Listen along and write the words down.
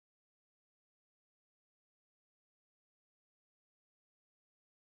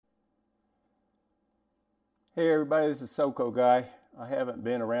Hey everybody, this is Soko Guy. I haven't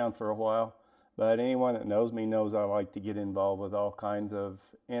been around for a while, but anyone that knows me knows I like to get involved with all kinds of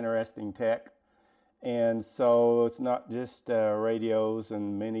interesting tech. And so it's not just radios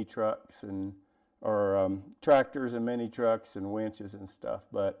and mini trucks and or tractors and mini trucks and winches and stuff,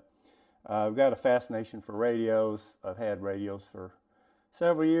 but I've got a fascination for radios. I've had radios for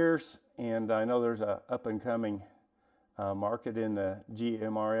several years, and I know there's a up and coming market in the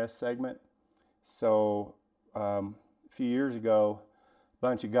GMRS segment. So a few years ago, a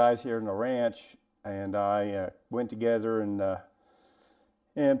bunch of guys here in the ranch and I went together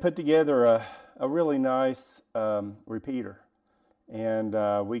and put together a really nice repeater.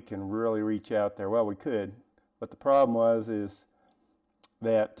 And we can really reach out there. Well, we could, but the problem is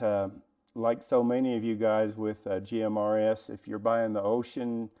that like so many of you guys with GMRS, if you're buying the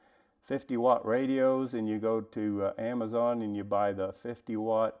Ocean 50-watt radios and you go to Amazon and you buy the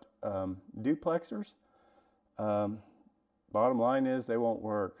 50-watt duplexers, um, bottom line is they won't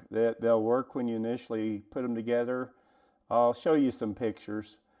work. They'll work when you initially put them together. I'll show you some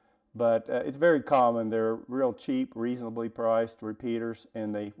pictures, but it's very common. They're real cheap, reasonably priced repeaters,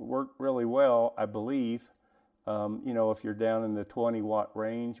 and they work really well, I believe, if you're down in the 20-watt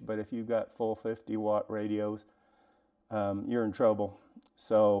range. But if you've got full 50-watt radios, you're in trouble.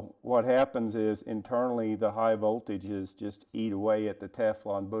 So what happens is internally the high voltages just eat away at the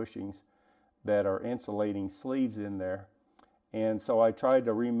Teflon bushings that are insulating sleeves in there. And so I tried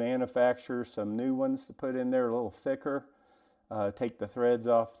to remanufacture some new ones to put in there a little thicker, take the threads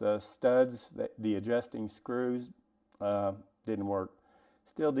off the studs, the adjusting screws, didn't work.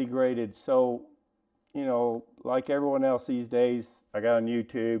 Still degraded. So, like everyone else these days, I got on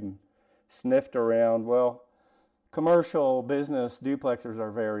YouTube and sniffed around. Well, commercial business duplexers are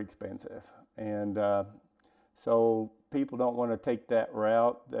very expensive. And so people don't want to take that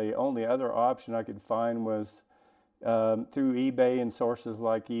route. The only other option I could find was through eBay and sources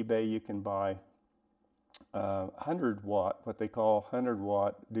like eBay, you can buy 100-watt, what they call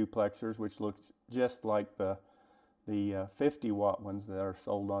 100-watt duplexers, which looks just like the 50-watt ones that are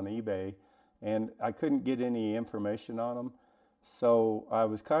sold on eBay. And I couldn't get any information on them. So I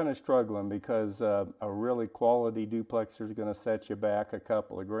was kind of struggling because a really quality duplexer is going to set you back a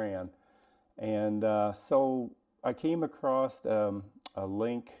couple of grand. And so I came across a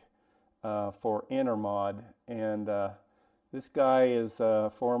link for Intermod, and this guy is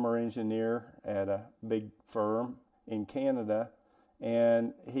a former engineer at a big firm in Canada,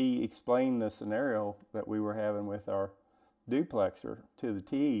 and he explained the scenario that we were having with our duplexer to the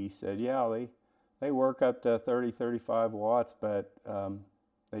T. He said, yeah, they work up to 30, 35 watts, but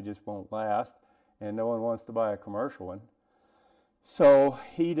they just won't last, and no one wants to buy a commercial one. So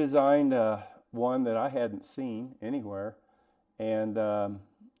he designed one that I hadn't seen anywhere, and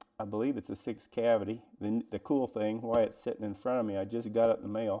I believe it's a 6 cavity. The cool thing, why it's sitting in front of me, I just got it in the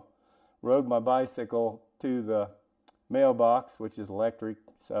mail. Rode my bicycle to the mailbox, which is electric,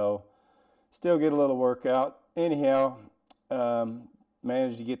 so still get a little workout. Anyhow,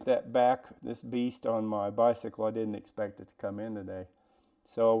 managed to get that back, this beast, on my bicycle. I didn't expect it to come in today.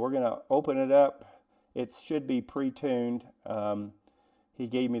 So we're going to open it up. It should be pre-tuned. He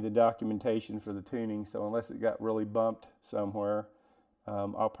gave me the documentation for the tuning, so unless it got really bumped somewhere,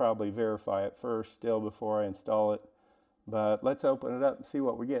 I'll probably verify it first still before I install it. But let's open it up and see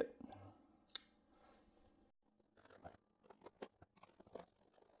what we get.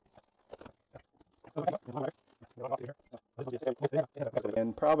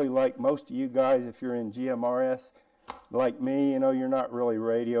 And probably like most of you guys, if you're in GMRS, like me, you're not really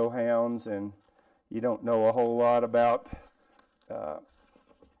radio hounds and you don't know a whole lot about uh,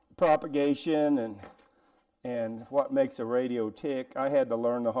 propagation and what makes a radio tick. I had to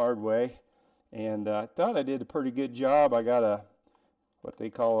learn the hard way, and I thought I did a pretty good job. I got what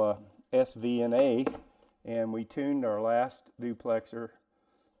they call a SVNA, and we tuned our last duplexer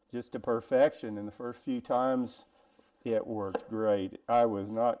just to perfection. And the first few times it worked great. I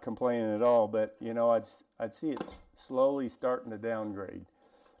was not complaining at all, but I'd see it slowly starting to downgrade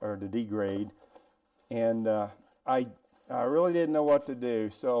or to degrade, and I really didn't know what to do.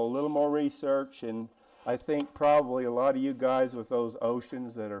 So a little more research, and I think probably a lot of you guys with those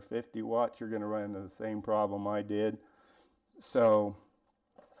Oceans that are 50 watts, you're going to run into the same problem I did. So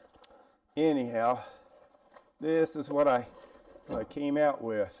anyhow, this is what I came out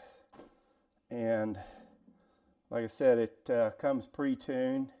with. And like I said, it comes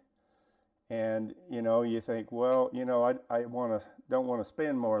pre-tuned. And you think, well, I don't want to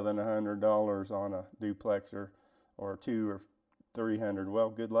spend more than $100 on a duplexer, or $200 or $300.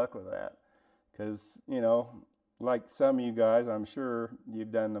 Well, good luck with that, because like some of you guys, I'm sure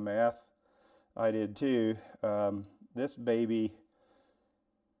you've done the math. I did too. This baby,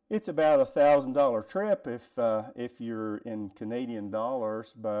 it's about $1,000 trip if you're in Canadian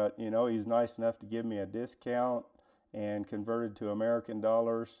dollars, but you know, he's nice enough to give me a discount, and converted to American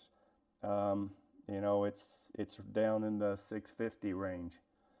dollars, you know, it's down in the 650 range.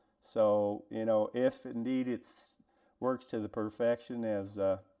 So, you know, if indeed it's works to the perfection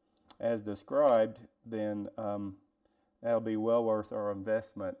as described, then that'll be well worth our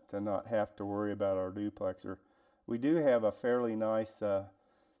investment to not have to worry about our duplexer. We do have a fairly nice 4.5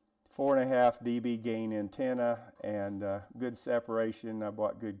 dB gain antenna, and good separation. I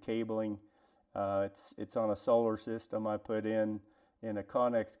bought good cabling. It's on a solar system I put in a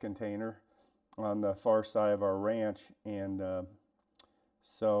Connex container on the far side of our ranch, and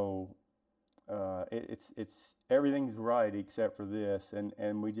so it's everything's right except for this,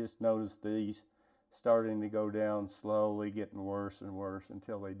 and we just noticed these starting to go down slowly, getting worse and worse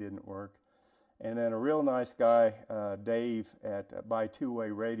until they didn't work. And then a real nice guy, Dave at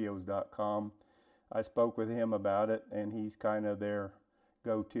buytwowayradios.com, I spoke with him about it, and he's kind of their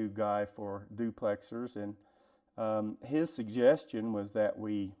go-to guy for duplexers. And his suggestion was that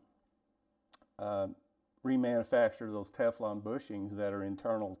we remanufacture those Teflon bushings that are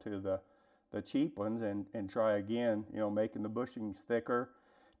internal to the cheap ones, and try again, you know, making the bushings thicker,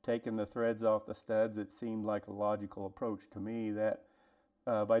 taking the threads off the studs. It seemed like a logical approach to me that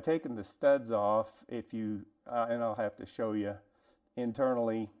by taking the studs off, if you, and I'll have to show you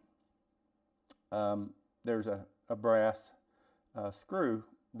internally, there's a brass screw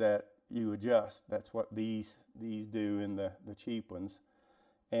that you adjust. That's what these do in the cheap ones.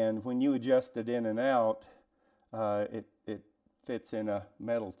 And when you adjust it in and out, it fits in a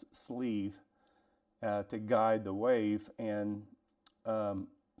metal sleeve to guide the wave. And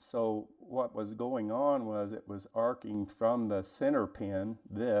so what was going on was it was arcing from the center pin,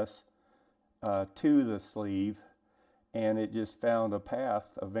 this, to the sleeve, and it just found a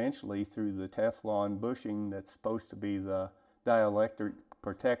path eventually through the Teflon bushing that's supposed to be the dielectric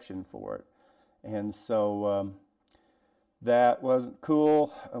protection for it. And so that wasn't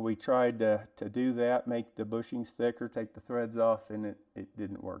cool. We tried to do that, make the bushings thicker, take the threads off, and it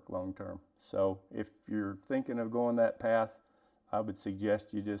didn't work long term. So if you're thinking of going that path, I would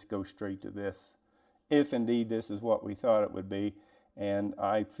suggest you just go straight to this, if indeed this is what we thought it would be, and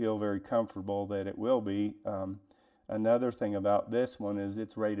I feel very comfortable that it will be. Another thing about this one is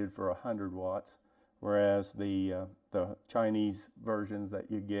it's rated for 100 watts, whereas the Chinese versions that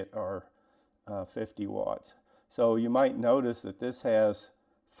you get are 50 watts. So you might notice that this has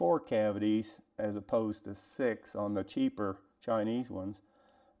 4 cavities as opposed to 6 on the cheaper Chinese ones.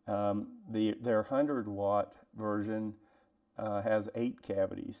 Their 100-watt version has 8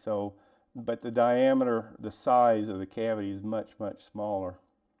 cavities. So, but the diameter, the size of the cavity is much, much smaller.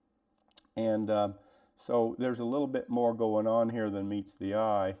 And so there's a little bit more going on here than meets the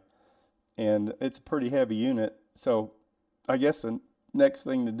eye. And it's a pretty heavy unit. So I guess the next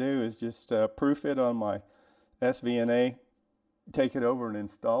thing to do is just proof it on my SVNA, take it over and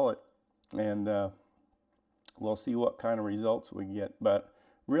install it. And we'll see what kind of results we get. But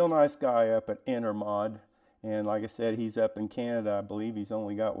real nice guy up at Intermod. And like I said, he's up in Canada. I believe he's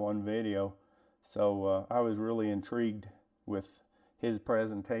only got 1 video. So I was really intrigued with his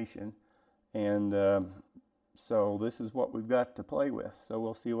presentation. And so this is what we've got to play with. So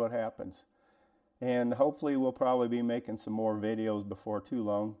we'll see what happens. And hopefully we'll probably be making some more videos before too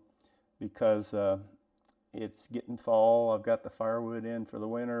long, because it's getting fall. I've got the firewood in for the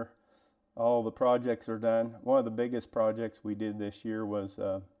winter. All the projects are done. One of the biggest projects we did this year was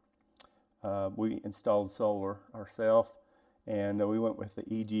we installed solar ourselves, and we went with the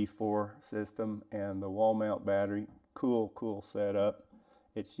EG4 system and the wall mount battery. Cool setup.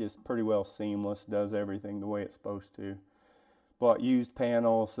 It's just pretty well seamless, does everything the way it's supposed to. Bought used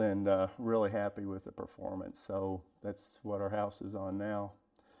panels, and really happy with the performance. So that's what our house is on now.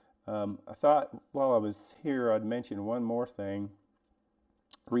 I thought while I was here I'd mention one more thing.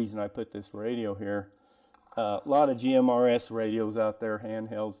 Reason I put this radio here, a lot of GMRS radios out there,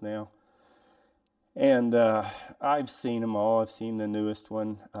 handhelds now. And I've seen them all. I've seen the newest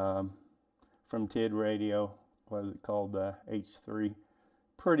one from TID Radio. What is it called? The H3.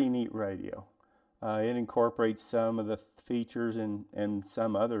 Pretty neat radio. It incorporates some of the features and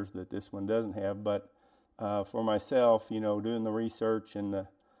some others that this one doesn't have. But for myself, you know, doing the research and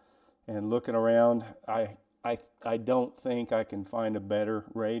looking around, I don't think I can find a better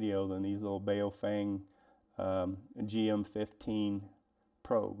radio than these little Baofeng GM15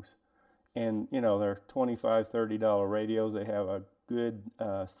 Pros. And you know, they're $25, $30 radios. They have a good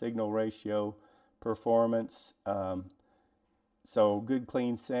signal ratio performance. So good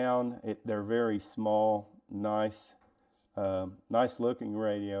clean sound. They're very small, nice, nice looking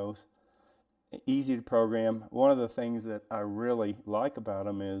radios, easy to program. One of the things that I really like about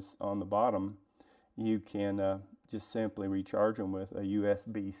them is on the bottom, you can just simply recharge them with a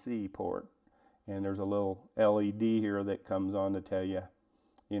USB-C port. And there's a little LED here that comes on to tell you,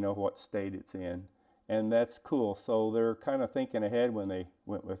 what state it's in. And that's cool. So they're kind of thinking ahead when they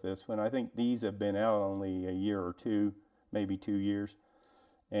went with this one. I think these have been out only a year or two, maybe 2 years.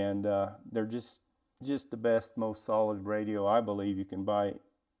 And they're just the best, most solid radio I believe you can buy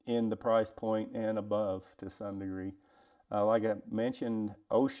in the price point and above to some degree. Like I mentioned,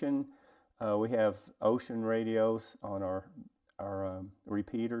 Ocean. We have Ocean radios on our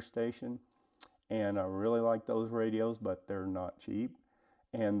repeater station, and I really like those radios, but they're not cheap.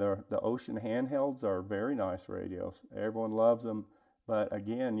 And the Ocean handhelds are very nice radios. Everyone loves them, but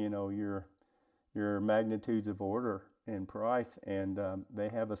again, your magnitudes of order in price, and they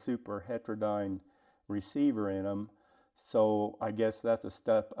have a super heterodyne receiver in them. So I guess that's a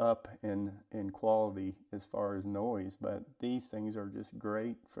step up in quality as far as noise, but these things are just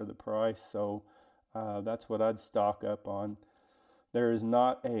great for the price. So that's what I'd stock up on. There is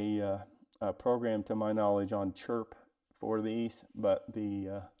not a program to my knowledge on chirp for these, but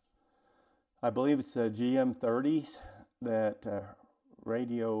I believe it's the GM30s that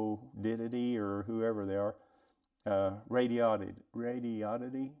Radio Didity or whoever they are,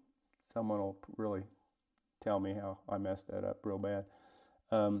 Radiodity. Someone will really tell me how I messed that up real bad.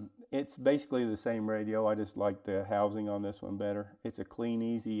 It's basically the same radio. I just like the housing on this one better. It's a clean,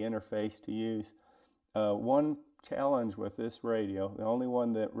 easy interface to use. One challenge with this radio, the only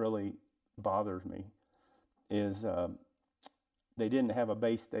one that really bothers me, is they didn't have a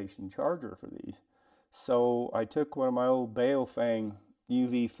base station charger for these. So I took one of my old Baofeng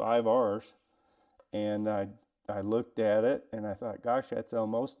UV5Rs and I looked at it and I thought, gosh, that's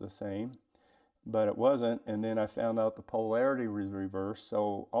almost the same, but it wasn't. And then I found out the polarity was reversed.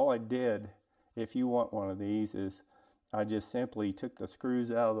 So all I did, if you want one of these, is I just simply took the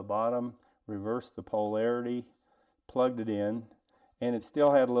screws out of the bottom, reversed the polarity, plugged it in, and it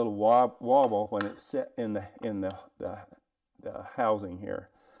still had a little wobble when it set in the housing here.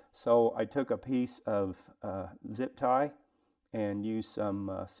 So I took a piece of zip tie and used some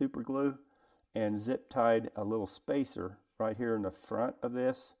super glue and zip tied a little spacer right here in the front of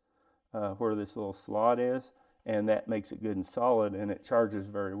this where this little slot is, and that makes it good and solid, and it charges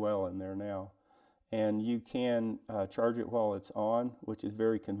very well in there now. And you can charge it while it's on, which is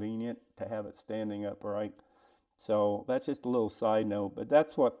very convenient to have it standing upright. So that's just a little side note, but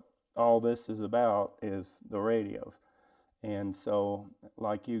that's what all this is about, is the radios. And so,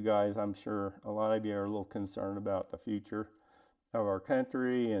 like you guys, I'm sure a lot of you are a little concerned about the future of our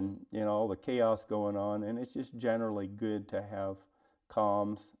country and all the chaos going on. And it's just generally good to have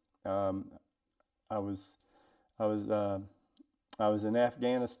comms. I was I was in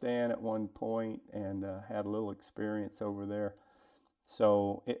Afghanistan at one point and had a little experience over there.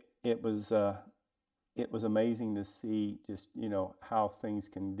 So it was amazing to see just how things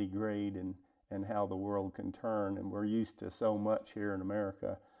can degrade and how the world can turn. And we're used to so much here in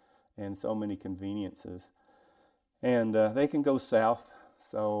America and so many conveniences. And they can go south.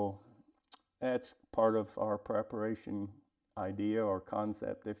 So that's part of our preparation idea or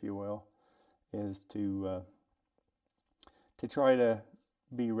concept, if you will, is to try to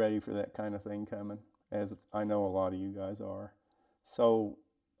be ready for that kind of thing coming, as I know a lot of you guys are. So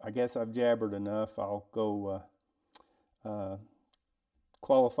I guess I've jabbered enough. I'll go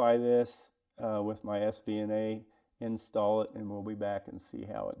qualify this with my SVNA, install it, and we'll be back and see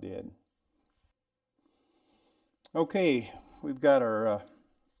how it did. Okay, we've got our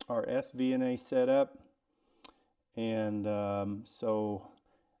SVNA set up, and so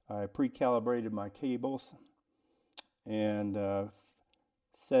I pre-calibrated my cables and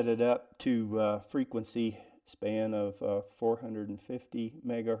set it up to frequency span of 450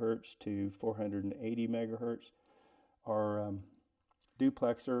 megahertz to 480 megahertz. Our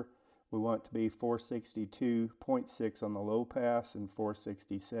duplexer, we want to be 462.6 on the low pass and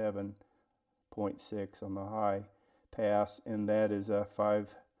 467.6 on the high pass, and that is a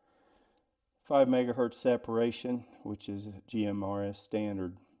 5 megahertz separation, which is GMRS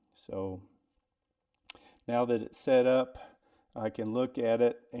standard. So now that it's set up, I can look at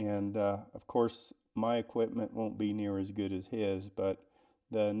it, and of course my equipment won't be near as good as his, but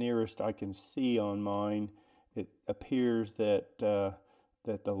the nearest I can see on mine, it appears that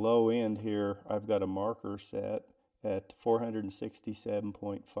that the low end here, I've got a marker set at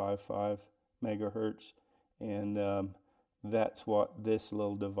 467.55 megahertz, and that's what this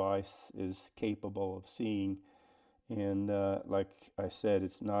little device is capable of seeing. And like I said,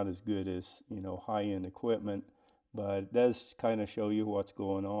 it's not as good as, you know, high-end equipment, but it does kind of show you what's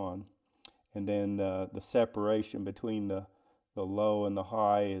going on. And then the separation between the low and the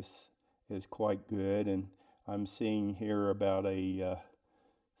high is quite good. And I'm seeing here about a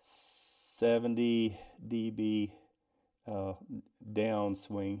 70 dB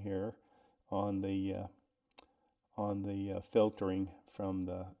downswing here on the filtering from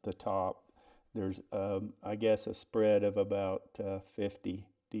the top. There's I guess a spread of about 50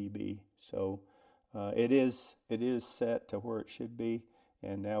 dB. So it is set to where it should be,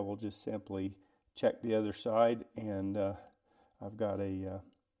 and now we'll just simply check the other side. And I've got a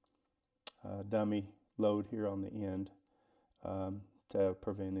dummy load here on the end to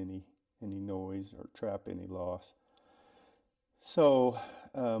prevent any noise or trap any loss. So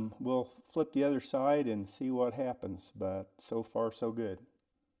we'll flip the other side and see what happens, but so far so good.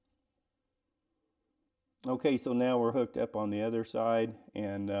 Okay, so now we're hooked up on the other side,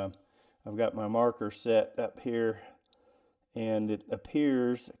 and I've got my marker set up here, and it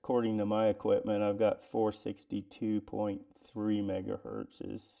appears, according to my equipment, I've got 462.3 megahertz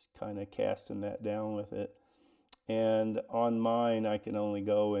is kind of casting that down with it. And on mine, I can only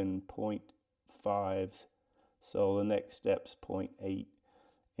go in 0.5s. So the next step's 0.8.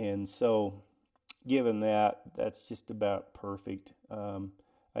 And so given that, that's just about perfect.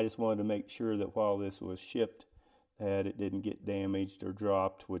 I just wanted to make sure that while this was shipped, that it didn't get damaged or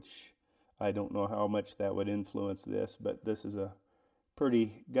dropped, which I don't know how much that would influence this, but this is a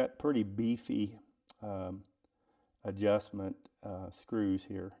pretty beefy adjustment screws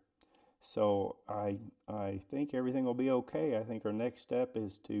here. So I think everything will be okay. I think our next step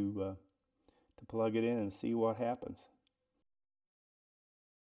is to plug it in and see what happens.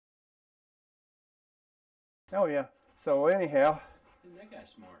 Oh yeah. So anyhow. Isn't that guy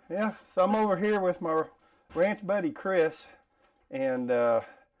smart? Yeah. So I'm over here with my ranch buddy Chris, and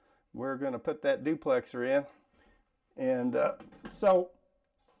we're going to put that duplexer in. And so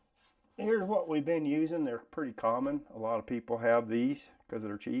here's what we've been using. They're pretty common. A lot of people have these because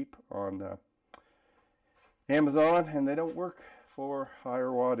they're cheap on Amazon, and they don't work for higher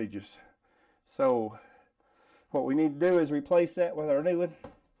wattages. So what we need to do is replace that with our new one.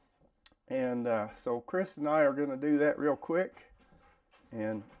 And so Chris and I are going to do that real quick.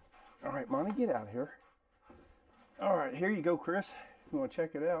 And all right, Monty, get out of here. All right, here you go, Chris. You want to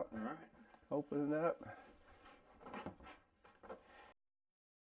check it out? All right. Open it up.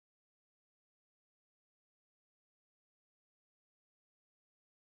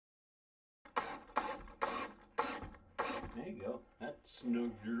 There you go. That's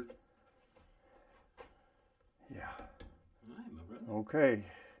snugger. Yeah. All right, my brother. Okay.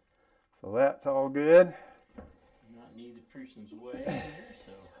 So that's all good. Not neither person's way here,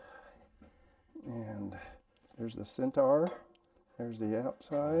 so. And there's the centaur. There's the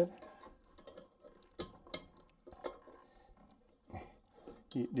outside.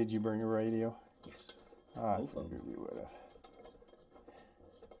 Did you bring a radio? Yes. I figured you would have.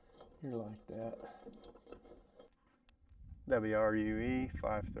 You're like that. WRUE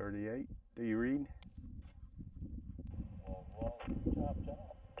 538. Do you read?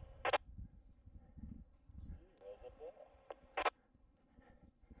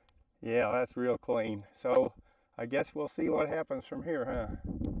 Yeah, that's real clean. So I guess we'll see what happens from here, huh?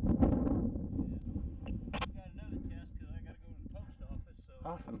 Got another test because I got to go to the post office, so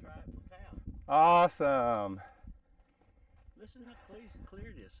Awesome. I'll try it from town. Awesome. Listen how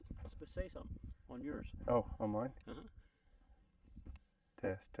clear it is. Say something on yours. Oh, on mine? Uh-huh.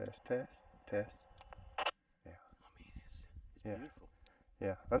 Test, test, test, test. Yeah. I mean, it's beautiful.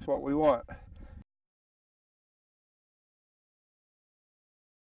 Yeah, that's what we want.